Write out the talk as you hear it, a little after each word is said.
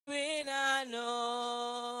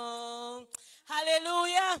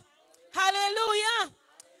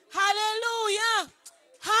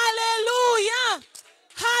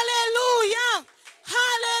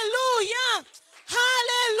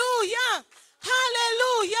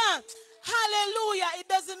that it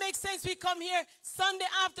doesn't make sense we come here Sunday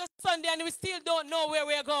after Sunday and we still don't know where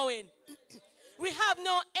we're going. We have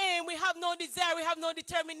no aim, we have no desire, we have no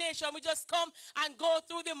determination. We just come and go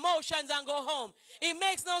through the motions and go home. It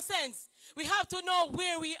makes no sense. We have to know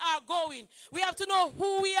where we are going. We have to know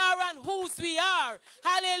who we are and whose we are.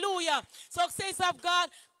 Hallelujah. So, saints of God,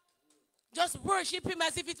 just worship him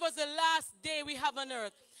as if it was the last day we have on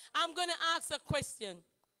earth. I'm going to ask a question.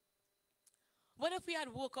 What if we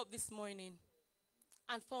had woke up this morning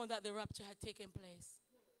and found that the rapture had taken place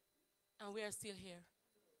and we are still here?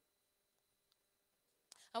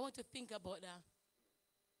 I want to think about that.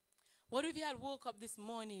 What if we had woke up this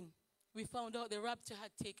morning, we found out the rapture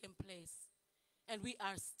had taken place, and we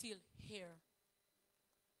are still here?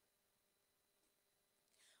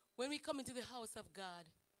 When we come into the house of God,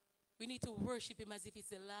 we need to worship him as if it's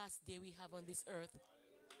the last day we have on this earth.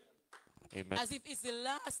 Amen. As if it's the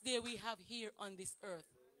last day we have here on this earth.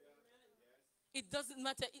 It doesn't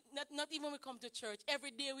matter, not even when we come to church.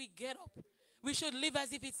 Every day we get up, we should live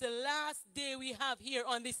as if it's the last day we have here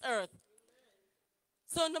on this earth.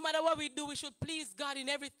 So no matter what we do, we should please God in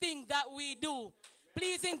everything that we do.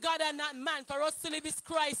 Pleasing God and not man. For us to live is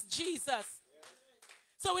Christ Jesus.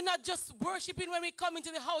 So we're not just worshiping when we come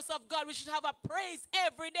into the house of God. We should have a praise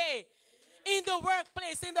every day. In the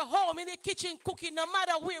workplace, in the home, in the kitchen, cooking, no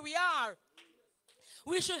matter where we are.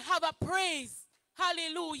 We should have a praise.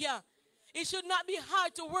 Hallelujah. It should not be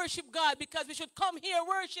hard to worship God because we should come here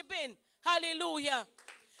worshiping. Hallelujah.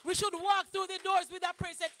 We should walk through the doors with a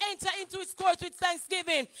praise and enter into his courts with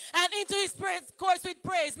thanksgiving and into his courts with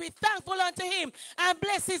praise. Be thankful unto him and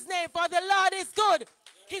bless his name, for the Lord is good.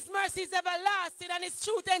 His mercy is everlasting and his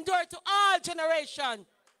truth endure to all generations.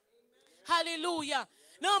 Hallelujah.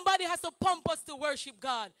 Nobody has to pump us to worship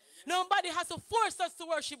God. Nobody has to force us to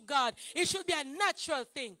worship God. It should be a natural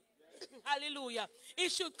thing. Hallelujah.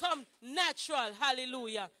 It should come natural.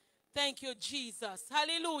 Hallelujah. Thank you, Jesus.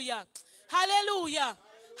 Hallelujah. Hallelujah.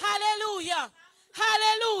 Hallelujah.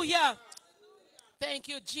 Hallelujah. Thank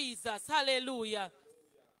you, Jesus. Hallelujah.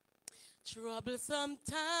 Troublesome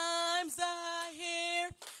times I hear,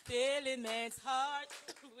 filling man's heart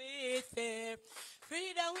with fear.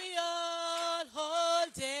 Freedom we all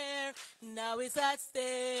hold dear, now is at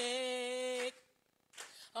stake.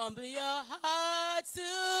 Humble your heart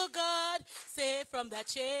to God, save from that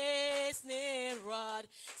chastening rod.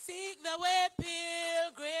 Seek the way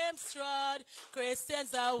pilgrims trod,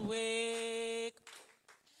 Christians awake.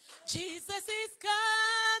 Jesus is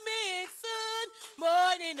coming soon,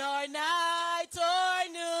 morning or night or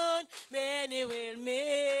noon. Many will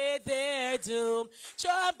meet their doom.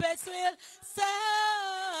 Trumpets will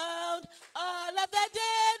sound, all of the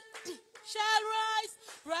dead shall rise.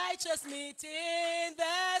 Righteous meet in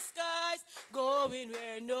the skies, going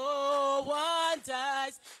where no one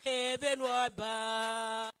dies, heavenward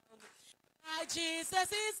bound. My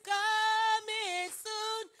Jesus is coming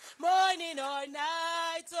soon, morning or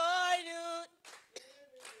night or noon.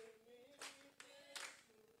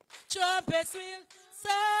 Trumpets will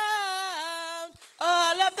sound,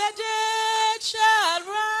 all of the dead shall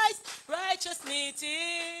rise. Righteous meet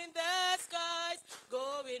in the skies,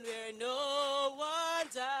 going where no one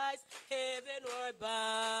dies, heavenward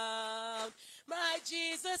bound. My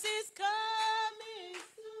Jesus is coming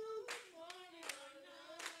soon, morning or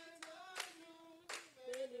night or noon.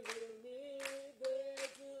 Many will meet their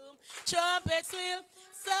doom. Trumpets will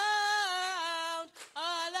sound,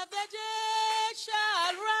 all of the dead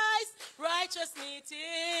shall rise. Righteous meet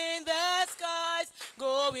in the skies,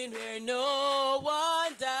 going where no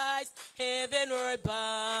one dies, heavenward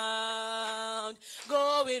bound.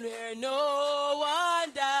 Going where no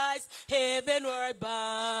one dies, heavenward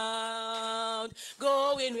bound.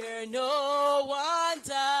 Going where no one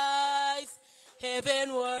dies,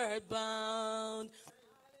 heavenward bound.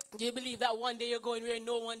 Do you believe that one day you're going where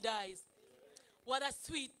no one dies? What a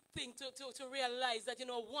sweet thing to realize that,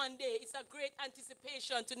 one day, it's a great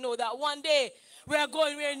anticipation to know that one day we are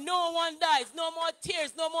going where no one dies. No more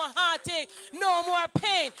tears, no more heartache, no more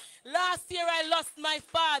pain. Last year I lost my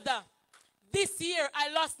father. This year I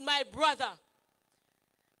lost my brother.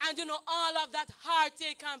 And all of that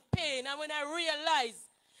heartache and pain. And when I realized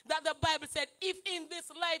that the Bible said, if in this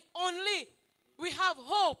life only we have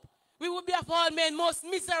hope, we will be of all men most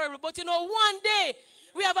miserable. But one day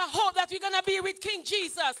we have a hope that we're going to be with King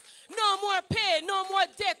Jesus. No more pain, no more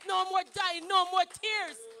death, no more dying, no more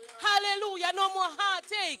tears. Hallelujah. No more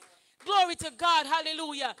heartache. Glory to God.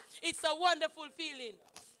 Hallelujah. It's a wonderful feeling.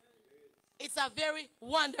 It's a very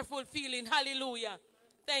wonderful feeling. Hallelujah.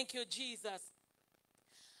 Thank you, Jesus.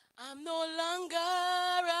 I'm no longer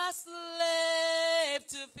a slave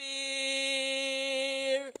to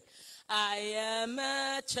fear. I am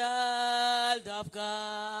a child of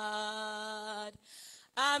God.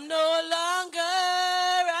 I'm no longer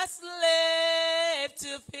a slave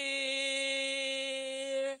to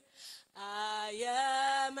fear. I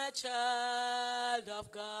am a child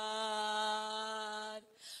of God.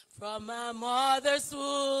 From my mother's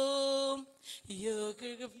womb, you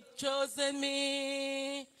have chosen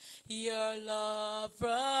me. Your love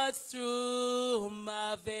runs through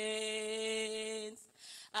my veins.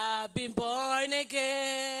 I've been born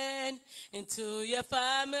again into your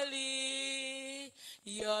family.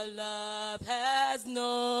 Your love has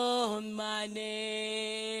known my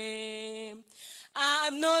name.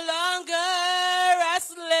 I'm no longer a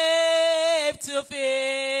slave to fear.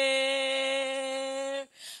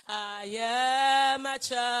 I am a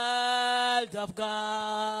child of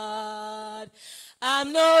God.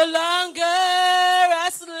 I'm no longer a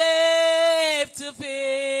slave to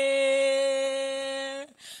fear.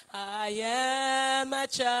 I am a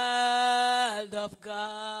child of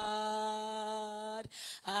God.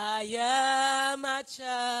 I am a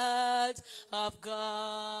child of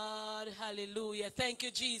God. Hallelujah. Thank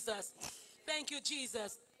you, Jesus. Thank you,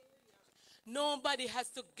 Jesus. Nobody has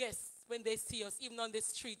to guess when they see us, even on the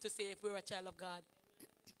street, to say if we're a child of God.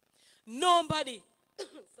 Nobody,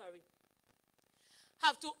 sorry,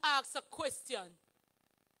 have to ask a question.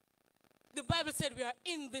 The Bible said we are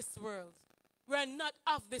in this world. We are not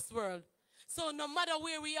of this world. So no matter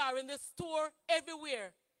where we are, in the store,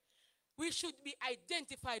 everywhere, we should be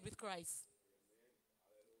identified with Christ.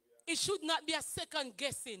 It should not be a second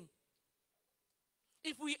guessing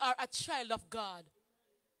if we are a child of God.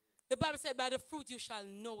 The Bible said, by the fruit you shall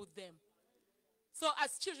know them. So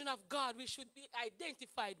as children of God, we should be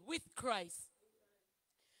identified with Christ.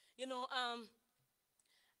 You know, I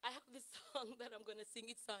have this song that I'm going to sing.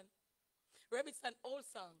 It's an old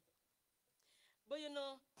song. But you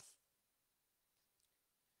know,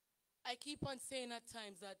 I keep on saying at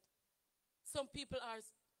times that some people are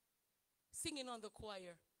singing on the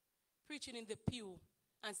choir, preaching in the pew,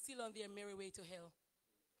 and still on their merry way to hell.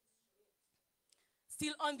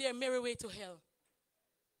 Still on their merry way to hell.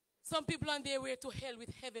 Some people on their way to hell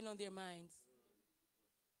with heaven on their minds.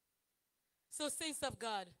 So, saints of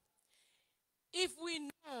God, if we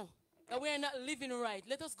know that we are not living right,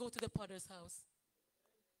 let us go to the potter's house.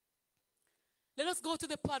 Let us go to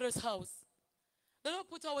the potter's house. Let us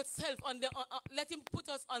put ourselves on the. Let him put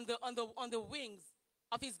us on the wings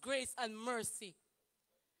of his grace and mercy.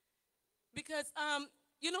 Because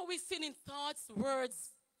you know, we sin in thoughts,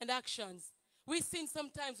 words, and actions. We sin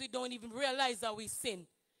sometimes we don't even realize that we sin.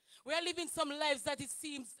 We are living some lives that it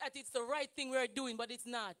seems that it's the right thing we are doing, but it's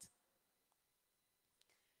not.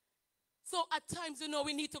 So at times, you know,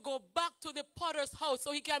 we need to go back to the potter's house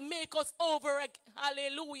so he can make us over again.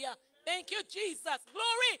 Hallelujah. Thank you, Jesus.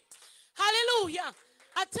 Glory. Hallelujah.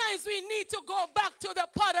 At times we need to go back to the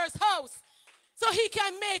potter's house so he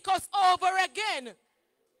can make us over again.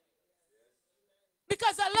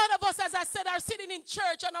 Because a lot of us, as I said, are sitting in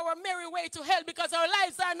church on our merry way to hell because our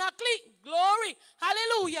lives are not clean. Glory.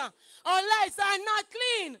 Hallelujah. Our lives are not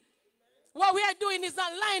clean. What we are doing is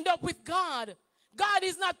not lined up with God. God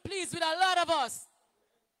is not pleased with a lot of us.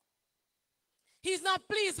 He's not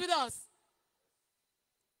pleased with us.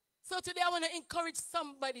 So today I want to encourage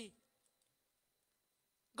somebody.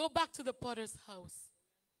 Go back to the potter's house.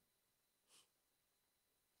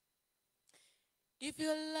 If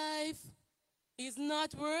your life is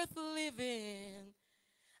not worth living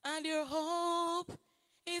and your hope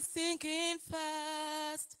is sinking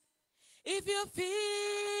fast, if your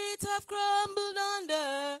feet have crumbled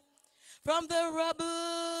under from the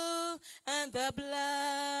rubble and the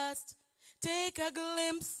blast, take a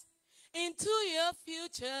glimpse into your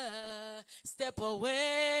future. Step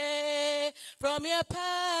away from your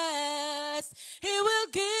past. He will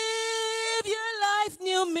give your life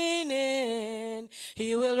new meaning.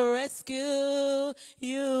 He will rescue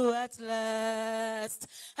you at last.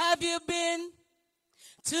 Have you been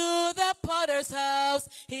to the potter's house?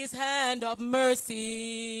 His hand of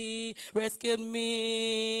mercy rescued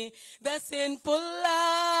me. The sinful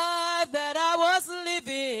life that I was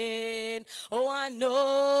living, oh, I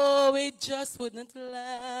know it just wouldn't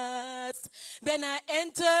last. Then I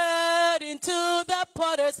entered into the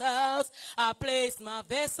potter's house. I placed my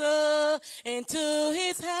vessel into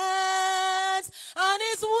his hands. On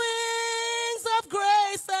his wings of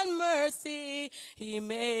grace and mercy, he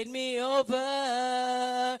made me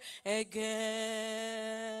over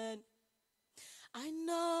again. I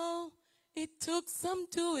know It took some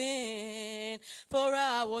doing, for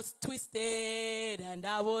I was twisted and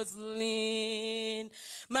I was lean.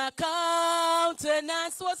 My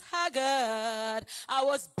countenance was haggard, I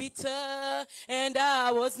was bitter and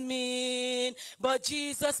I was mean. But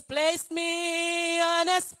Jesus placed me on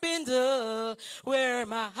a spindle where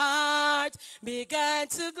my heart began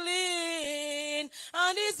to glean.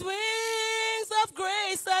 On his wings of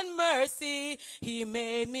grace and mercy, he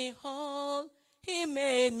made me whole. He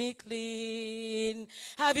made me clean.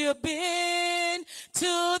 Have you been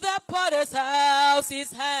to the potter's house?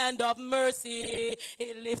 His hand of mercy,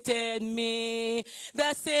 he lifted me.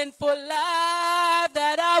 The sinful life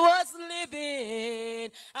that I was living,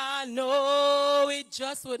 I know it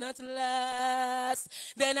just would not last.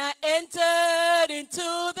 Then I entered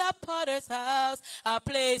into the potter's house. I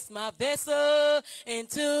placed my vessel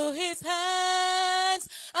into his hands.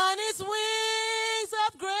 On his wings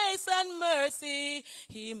of grace and mercy,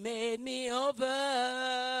 he made me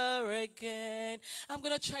over again. I'm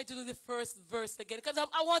going to try to do the first verse again because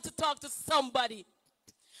I want to talk to somebody.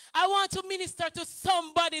 I want to minister to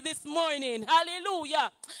somebody this morning. Hallelujah.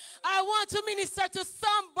 I want to minister to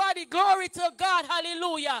somebody. Glory to God.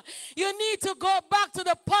 Hallelujah. You need to go back to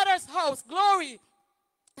the potter's house. Glory.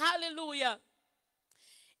 Hallelujah.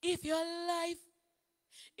 If your life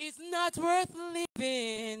is not worth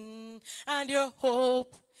living and your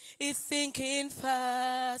hope is sinking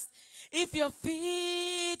fast, if your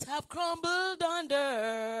feet have crumbled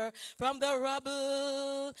under from the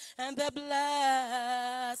rubble and the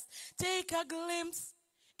blast, take a glimpse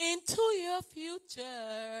into your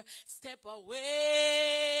future. Step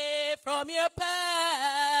away from your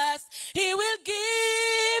past. He will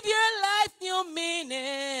give your life new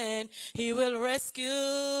meaning. He will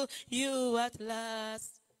rescue you at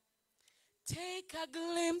last. Take a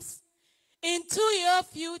glimpse into your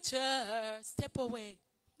future. Step away.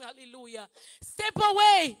 Hallelujah. Step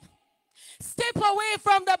away. Step away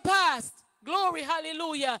from the past. Glory,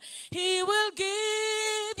 hallelujah. He will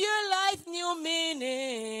give your life new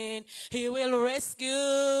meaning. He will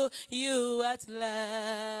rescue you at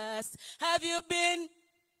last. Have you been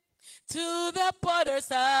to the potter's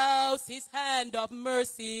house? His hand of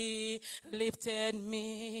mercy lifted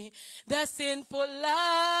me. The sinful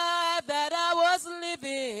life that I was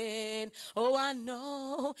living, oh, I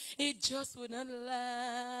know it just wouldn't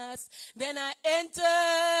last. Then I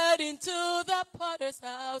entered into the potter's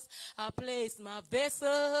house. I placed my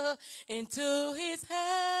vessel into his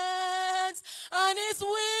hands. On his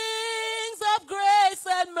wings of grace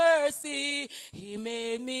and mercy, he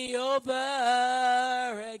made me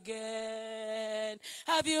over again.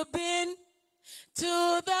 Have you been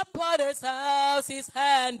to the potter's house? His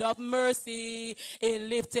hand of mercy, it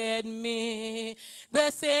lifted me. The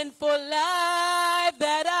sinful life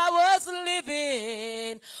that I was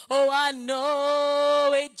living, oh, I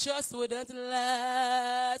know it just wouldn't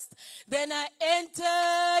last. Then I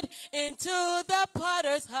entered into the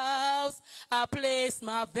potter's house. I placed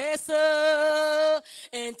my vessel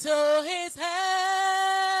into his hands.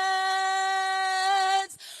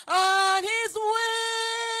 On his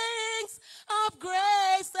wings of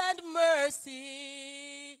grace and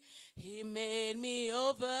mercy, he made me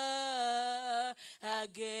over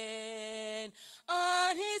again.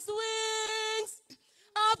 On his wings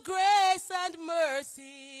of grace and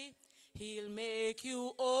mercy, he'll make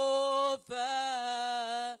you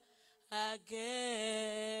over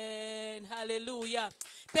again. Hallelujah.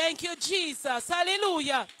 Thank you, Jesus.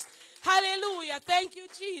 Hallelujah. Hallelujah. Thank you,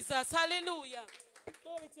 Jesus. Hallelujah.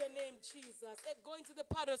 Glory to your name, Jesus. Go into the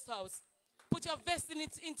potter's house. Put your vest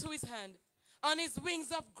into his hand. On his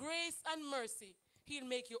wings of grace and mercy, he'll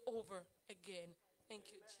make you over again.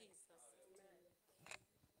 Thank you, Jesus.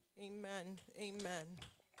 Amen. Amen.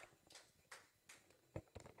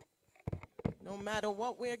 No matter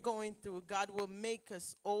what we're going through, God will make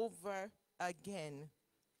us over again.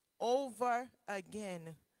 Over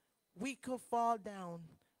again. We could fall down,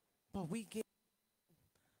 but we get.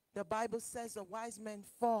 The Bible says a wise man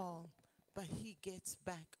fall, but he gets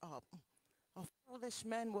back up. A foolish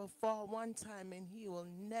man will fall one time and he will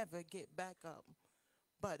never get back up.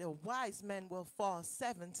 But a wise man will fall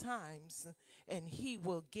 7 times and he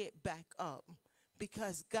will get back up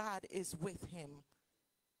because God is with him.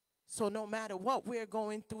 So no matter what we're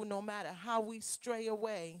going through, no matter how we stray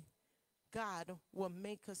away, God will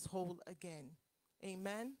make us whole again.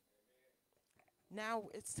 Amen. Now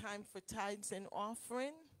it's time for tithes and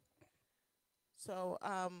offering. So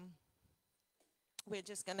we're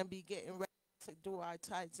just going to be getting ready to do our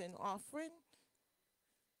tithes and offering.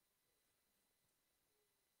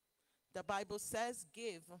 The Bible says,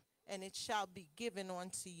 give, and it shall be given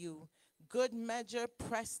unto you. good measure,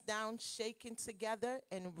 pressed down, shaken together,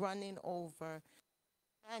 and running over,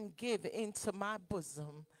 and give into my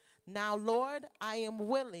bosom. Now, Lord, I am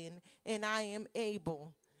willing and I am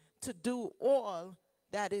able to do all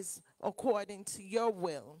that is according to your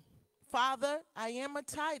will. Father, I am a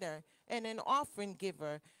tither and an offering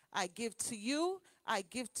giver. I give to you, I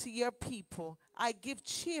give to your people. I give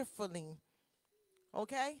cheerfully.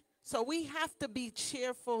 Okay? So we have to be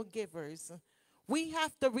cheerful givers. We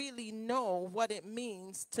have to really know what it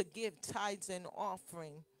means to give tithes and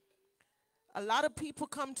offering. A lot of people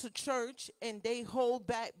come to church and they hold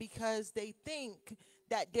back because they think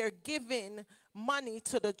that they're giving money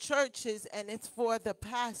to the churches and it's for the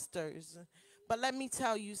pastors. But let me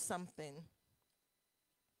tell you something.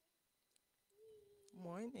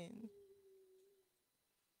 Morning.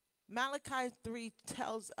 Malachi 3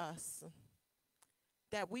 tells us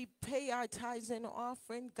that we pay our tithes and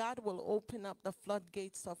offering, God will open up the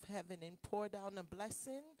floodgates of heaven and pour down a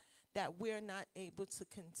blessing that we're not able to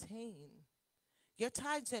contain. Your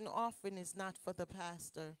tithes and offering is not for the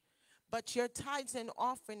pastor, but your tithes and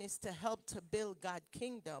offering is to help to build God's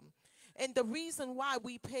kingdom. And the reason why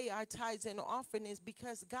we pay our tithes and offering is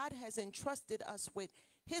because God has entrusted us with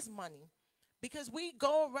his money. Because we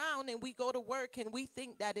go around and we go to work and we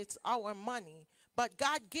think that it's our money. But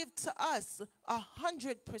God give to us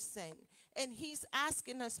 100%. And he's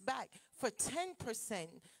asking us back for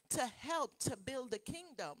 10% to help to build the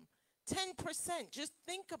kingdom. 10%, just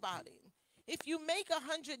think about it. If you make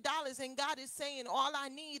 $100 and God is saying all I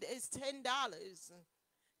need is $10,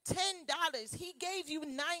 he gave you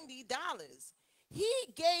 $90. He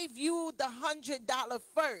gave you the $100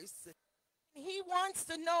 first. He wants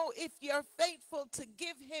to know if you're faithful to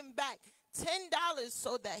give him back $10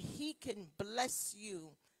 so that he can bless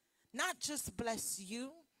you. Not just bless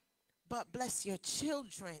you, but bless your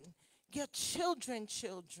children, your children.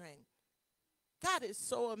 God is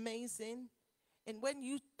so amazing. And when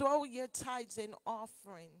you throw your tithes and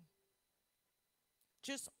offering,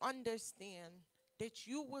 just understand that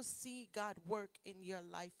you will see God work in your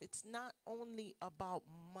life. It's not only about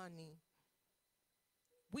money.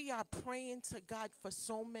 We are praying to God for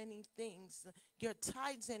so many things. Your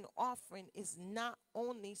tithes and offering is not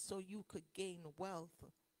only so you could gain wealth,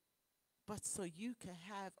 but so you can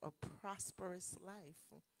have a prosperous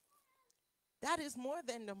life. That is more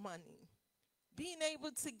than the money. Being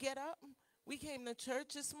able to get up. We came to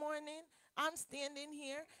church this morning. I'm standing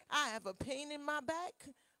here. I have a pain in my back,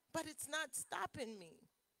 but it's not stopping me.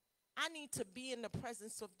 I need to be in the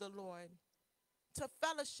presence of the Lord, to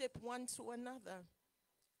fellowship one to another.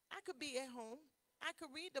 I could be at home. I could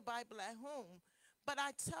read the Bible at home. But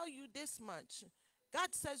I tell you this much.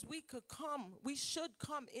 God says we should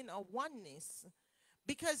come in a oneness.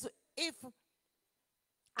 Because if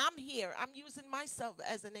I'm here, I'm using myself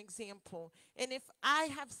as an example. And if I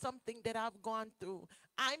have something that I've gone through,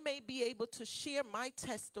 I may be able to share my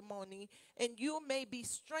testimony and you may be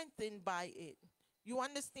strengthened by it. You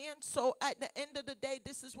understand? So at the end of the day,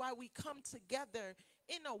 this is why we come together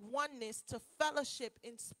in a oneness to fellowship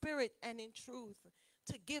in spirit and in truth,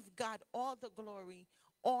 to give God all the glory,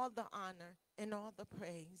 all the honor, and all the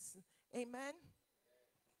praise. Amen?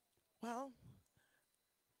 Well,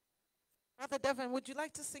 Brother Devin, would you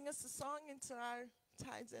like to sing us a song into our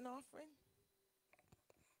tithes and offering?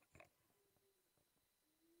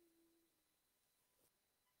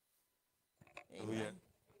 Amen.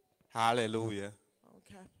 Hallelujah.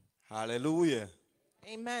 Okay. Hallelujah.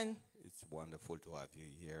 Amen. It's wonderful to have you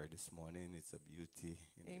here this morning. It's a beauty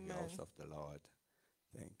in Amen. the house of the Lord.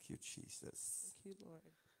 Thank you, Jesus. Thank you, Lord.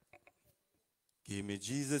 Give me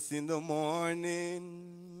Jesus in the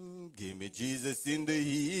morning. Give me Jesus in the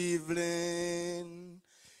evening.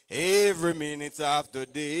 Every minute of the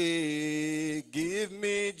day, give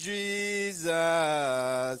me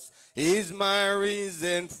Jesus. He's my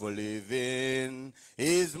reason for living.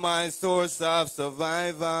 He's my source of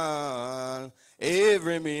survival.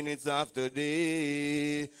 Every minute of the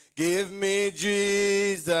day, give me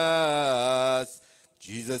Jesus.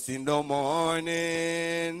 Jesus in the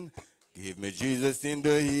morning. Give me Jesus in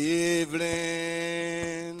the evening.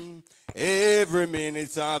 Every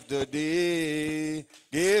minute of the day,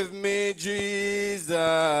 give me Jesus.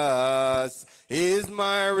 He's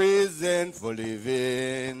my reason for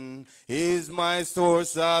living. He's my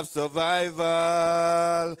source of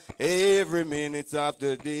survival. Every minute of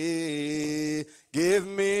the day, give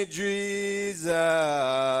me Jesus.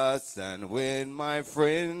 And when my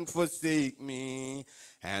friend forsake me,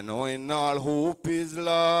 and when all hope is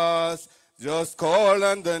lost, just call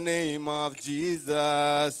on the name of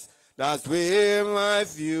Jesus. That's where my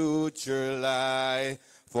future lies.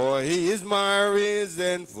 For he is my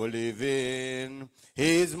reason for living.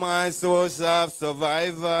 He is my source of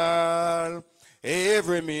survival.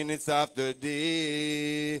 Every minute of the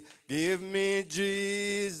day, give me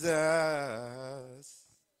Jesus.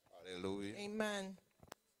 Hallelujah. Amen.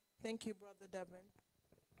 Thank you, Brother Devin.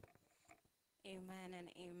 Amen and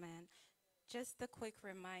amen. Just a quick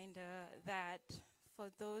reminder that for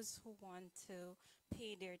those who want to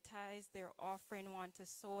pay their tithes, their offering, want to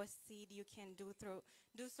sow a seed, you can do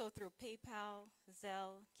so through PayPal,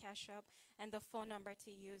 Zelle, Cash App, and the phone number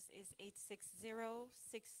to use is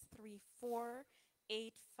 860-634-8557,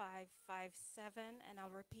 and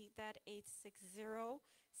I'll repeat that, 860-634-8557.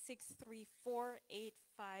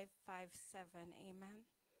 Amen.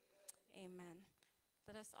 Amen.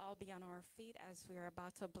 Let us all be on our feet as we are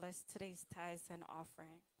about to bless today's tithes and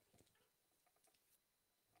offering.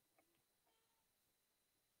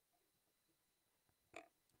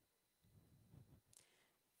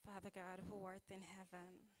 Father God, who art in heaven,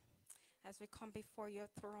 as we come before your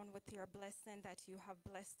throne with your blessing that you have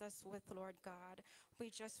blessed us with, Lord God, we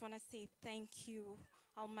just want to say thank you,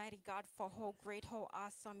 Almighty God, for how great, how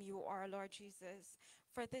awesome you are, Lord Jesus.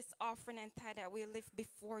 For this offering and tithe that we lift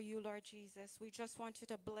before you, Lord Jesus, we just want you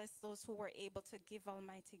to bless those who were able to give,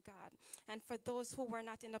 Almighty God. And for those who were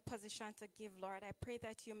not in a position to give, Lord, I pray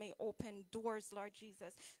that you may open doors, Lord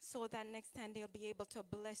Jesus, so that next time they'll be able to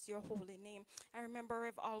bless your holy name. I remember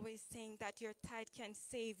I've always saying that your tithe can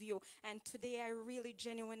save you, and today I really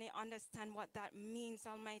genuinely understand what that means,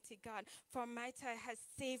 Almighty God. For my tithe has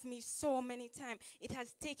saved me so many times. It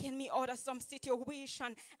has taken me out of some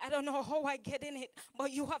situation. I don't know how I get in it,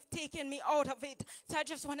 but you have taken me out of it. So I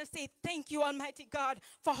just want to say thank you, Almighty God,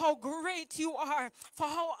 for how great you are, for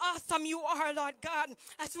how awesome you are, Lord God,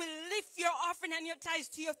 as we lift your offering and your tithes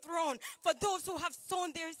to your throne. For those who have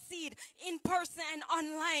sown their seed in person and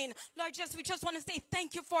online, Lord, we just want to say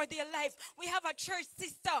thank you for their life. We have a church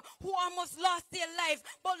sister who almost lost their life,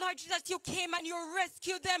 but Lord Jesus, you came and you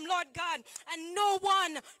rescued them, Lord God, and no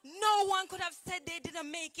one could have said they didn't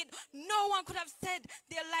make it. No one could have said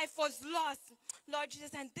their life was lost, Lord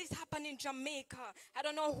Jesus. And this happened in Jamaica. I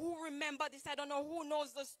don't know who remember this. I don't know who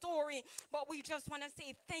knows the story, but we just want to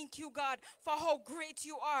say thank you, God, for how great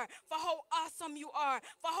you are, for how awesome you are,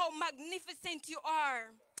 for how magnificent you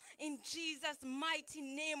are. In Jesus' mighty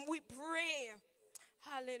name we pray.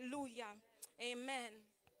 Hallelujah. Amen.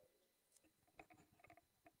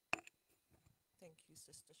 Thank you,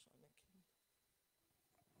 Sister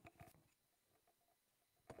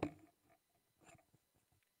Shauna.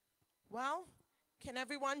 Well, can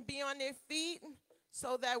everyone be on their feet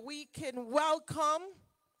so that we can welcome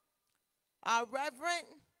our Reverend?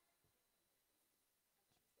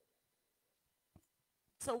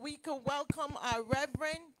 So we can welcome our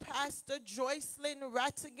Reverend Pastor Joycelyn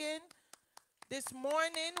Rattigan. This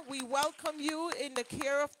morning, we welcome you in the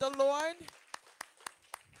care of the Lord.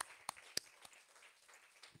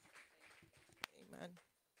 Amen.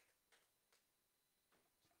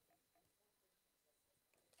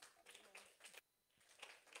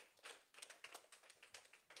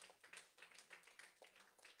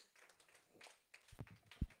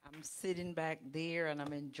 I'm sitting back there and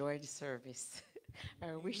I'm enjoying the service.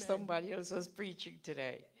 I wish somebody else was preaching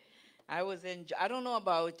today. I don't know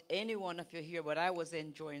about any one of you here, but I was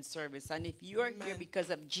enjoying service. And if you're here because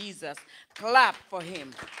of Jesus, clap for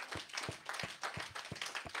him.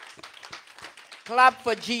 Clap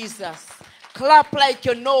for Jesus. Clap like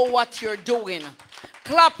you know what you're doing.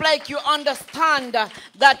 Clap like you understand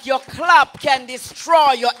that your clap can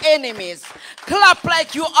destroy your enemies. Clap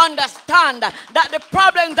like you understand that the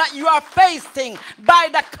problem that you are facing, by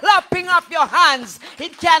the clapping of your hands,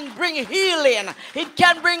 it can bring healing. It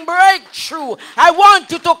can bring breakthrough. I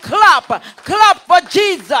want you to clap. Clap for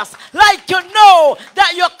Jesus like you know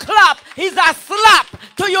that your clap is a slap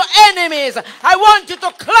to your enemies. I want you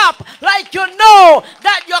to clap like you know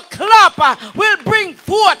that your clap will bring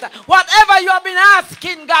forth whatever you have been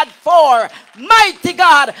asking God for. Mighty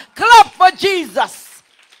God, clap for Jesus.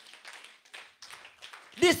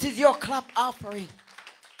 This is your clap offering.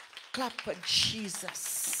 Clap for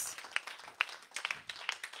Jesus.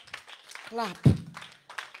 Clap.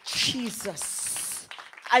 Jesus.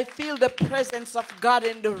 I feel the presence of God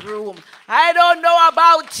in the room. I don't know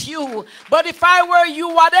about you, but if I were you,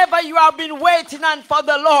 whatever you have been waiting on for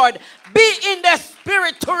the Lord, be in the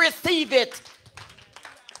spirit to receive it.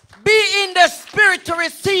 Be in the spirit to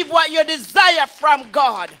receive what you desire from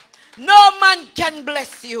God. No man can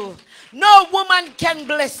bless you. No woman can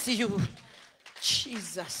bless you.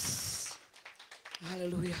 Jesus.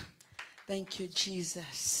 Hallelujah. Thank you,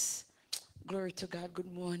 Jesus. Glory to God.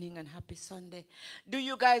 Good morning and happy Sunday. Do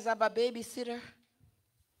you guys have a babysitter?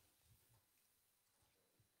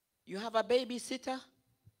 You have a babysitter?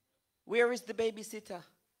 Where is the babysitter?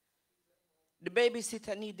 The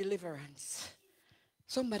babysitter need deliverance.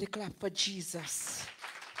 Somebody clap for Jesus.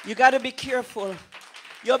 You got to be careful.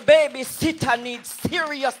 Your babysitter needs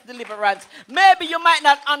serious deliverance. Maybe you might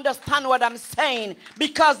not understand what I'm saying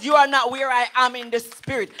because you are not where I am in the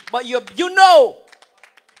spirit. But you know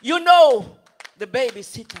the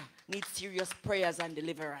babysitter needs serious prayers and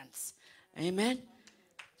deliverance. Amen.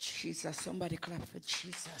 Jesus, somebody clap for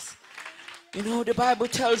Jesus. You know, the Bible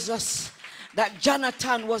tells us that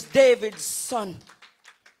Jonathan was David's son.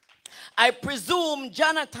 I presume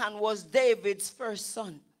Jonathan was David's first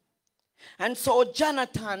son. And so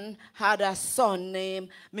Jonathan had a son named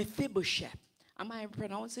Mephibosheth. Am I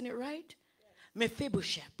pronouncing it right?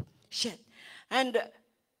 Mephibosheth. And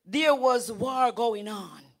there was war going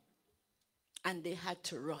on. And they had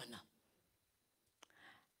to run.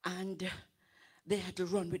 And they had to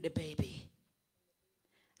run with the baby.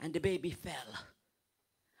 And the baby fell.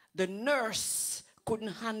 The nurse couldn't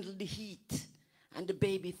handle the heat. And the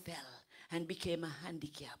baby fell and became a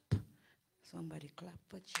handicap. Somebody clap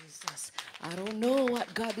for Jesus. I don't know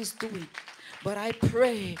what God is doing, but I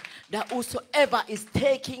pray that whosoever is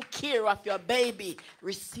taking care of your baby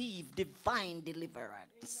receive divine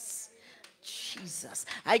deliverance. Jesus.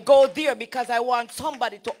 I go there because I want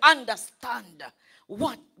somebody to understand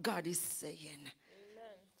what God is saying.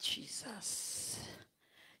 Amen. Jesus.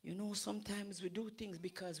 You know, sometimes we do things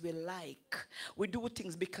because we like. We do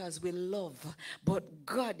things because we love. But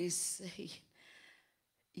God is saying,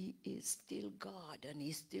 He is still God and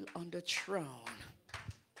He's still on the throne.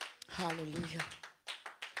 Hallelujah.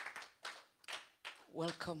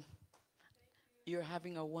 Welcome. You're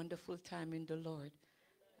having a wonderful time in the Lord.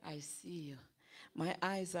 I see you. My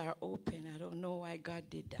eyes are open. I don't know why God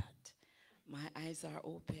did that. My eyes are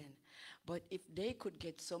open. But if they could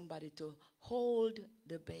get somebody to hold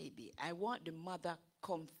the baby, I want the mother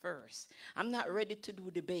come first. I'm not ready to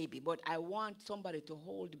do the baby, but I want somebody to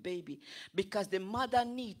hold the baby because the mother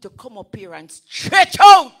need to come up here and stretch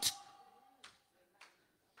out.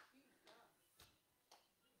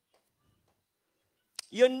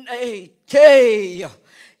 Yeah,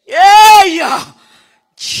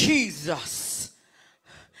 Jesus.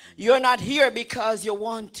 You're not here because you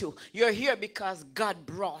want to. You're here because God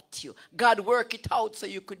brought you. God worked it out so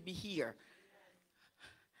you could be here.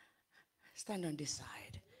 Stand on this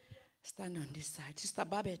side. Stand on this side. Sister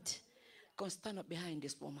Babette, come stand up behind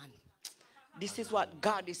this woman. This is what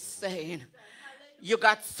God is saying. You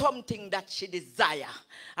got something that she desire.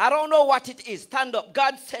 I don't know what it is. Stand up.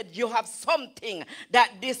 God said you have something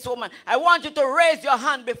that this woman. I want you to raise your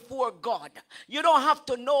hand before God. You don't have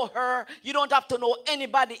to know her. You don't have to know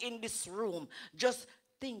anybody in this room. Just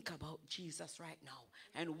think about Jesus right now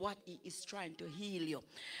and what He is trying to heal you.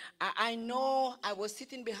 I know I was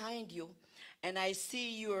sitting behind you and I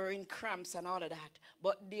see you're in cramps and all of that.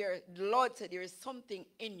 But the Lord said there is something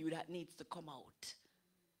in you that needs to come out.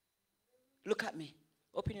 Look at me.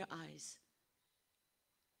 Open your eyes.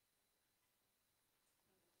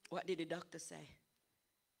 What did the doctor say?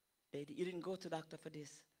 You didn't go to the doctor for this.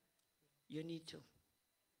 You need to.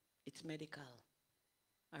 It's medical.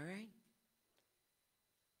 All right?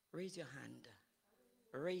 Raise your hand.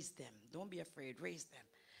 Raise them. Don't be afraid. Raise them.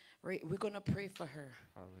 We're going to pray for her.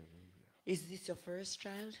 Hallelujah. Is this your first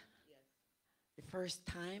child? Yes. The first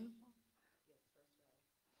time? Yes, first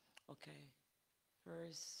child. Okay.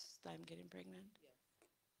 First time getting pregnant?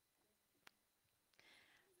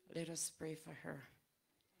 Yes. Let us pray for her.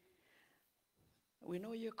 We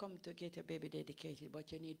know you come to get a baby dedicated,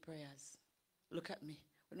 but you need prayers. Look at me.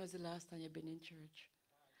 When was the last time you've been in church?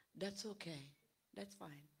 That's okay. That's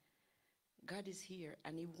fine. God is here,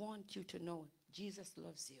 and He wants you to know Jesus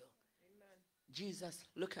loves you. Amen. Jesus,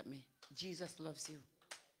 look at me. Jesus loves you.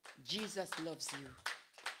 Jesus loves you.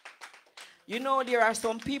 You know, there are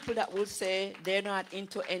some people that will say they're not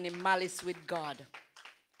into any malice with God.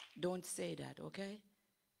 Don't say that, okay?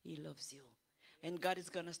 He loves you. And God is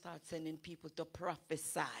going to start sending people to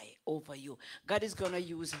prophesy over you. God is going to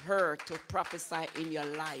use her to prophesy in your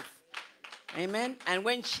life. Amen. And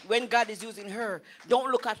when God is using her,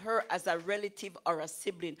 don't look at her as a relative or a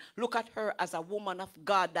sibling. Look at her as a woman of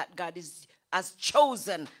God that God has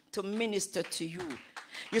chosen to minister to you.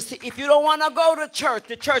 You see, if you don't want to go to church,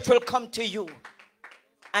 the church will come to you.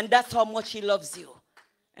 And that's how much He loves you.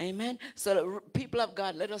 Amen. So people of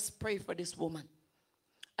God, let us pray for this woman.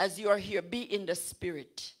 As you are here, be in the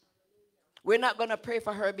spirit. We're not going to pray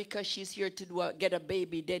for her because she's here to get a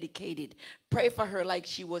baby dedicated. Pray for her like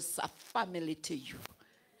she was a family to you.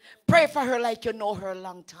 Pray for her like you know her a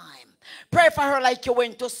long time. Pray for her like you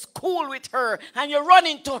went to school with her and you're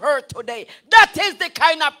running to her today. That is the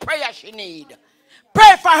kind of prayer she needs.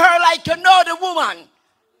 Pray for her like you know the woman.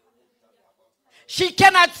 She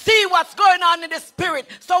cannot see what's going on in the spirit,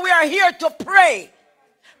 so we are here to pray.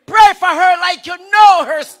 Pray for her like you know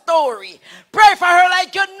her story. Pray for her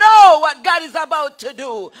like you know what God is about to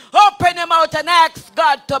do. Open your mouth and ask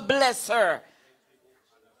God to bless her.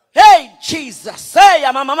 Hey, Jesus. Hey,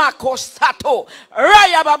 Mama Kosato.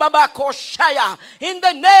 Raya Baba Koshaya. In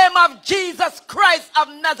the name of Jesus Christ of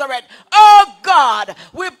Nazareth. Oh God,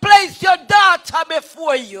 we place your daughter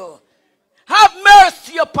before you. Have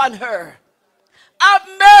mercy upon her. Have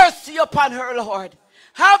mercy upon her, Lord.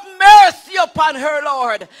 Have mercy upon her,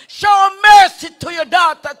 Lord. Show mercy to your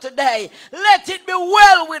daughter today. Let it be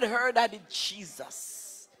well with her, Daddy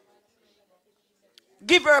Jesus.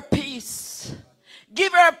 Give her peace.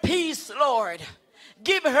 Give her peace, Lord.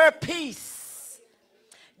 Give her peace.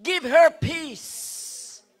 Give her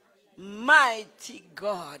peace. Mighty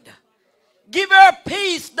God. Give her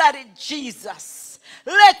peace, Daddy Jesus.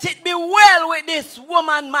 Let it be well with this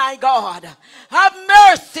woman, my God. Have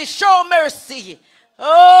mercy. Show mercy.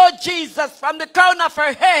 Oh, Jesus, from the crown of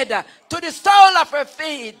her head to the sole of her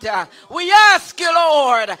feet, we ask you,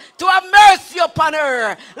 Lord, to have mercy upon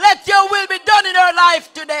her. Let your will be done in her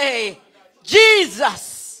life today.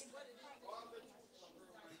 Jesus.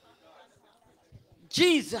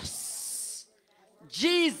 Jesus.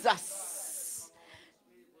 Jesus.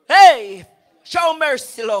 Hey, show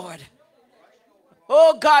mercy, Lord.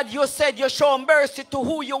 Oh God, you said you show mercy to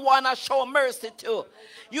who you want to show mercy to.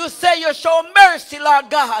 You say you show mercy, Lord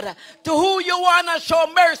God, to who you want to show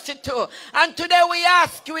mercy to. And today we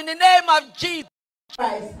ask you in the name of Jesus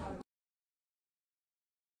Christ.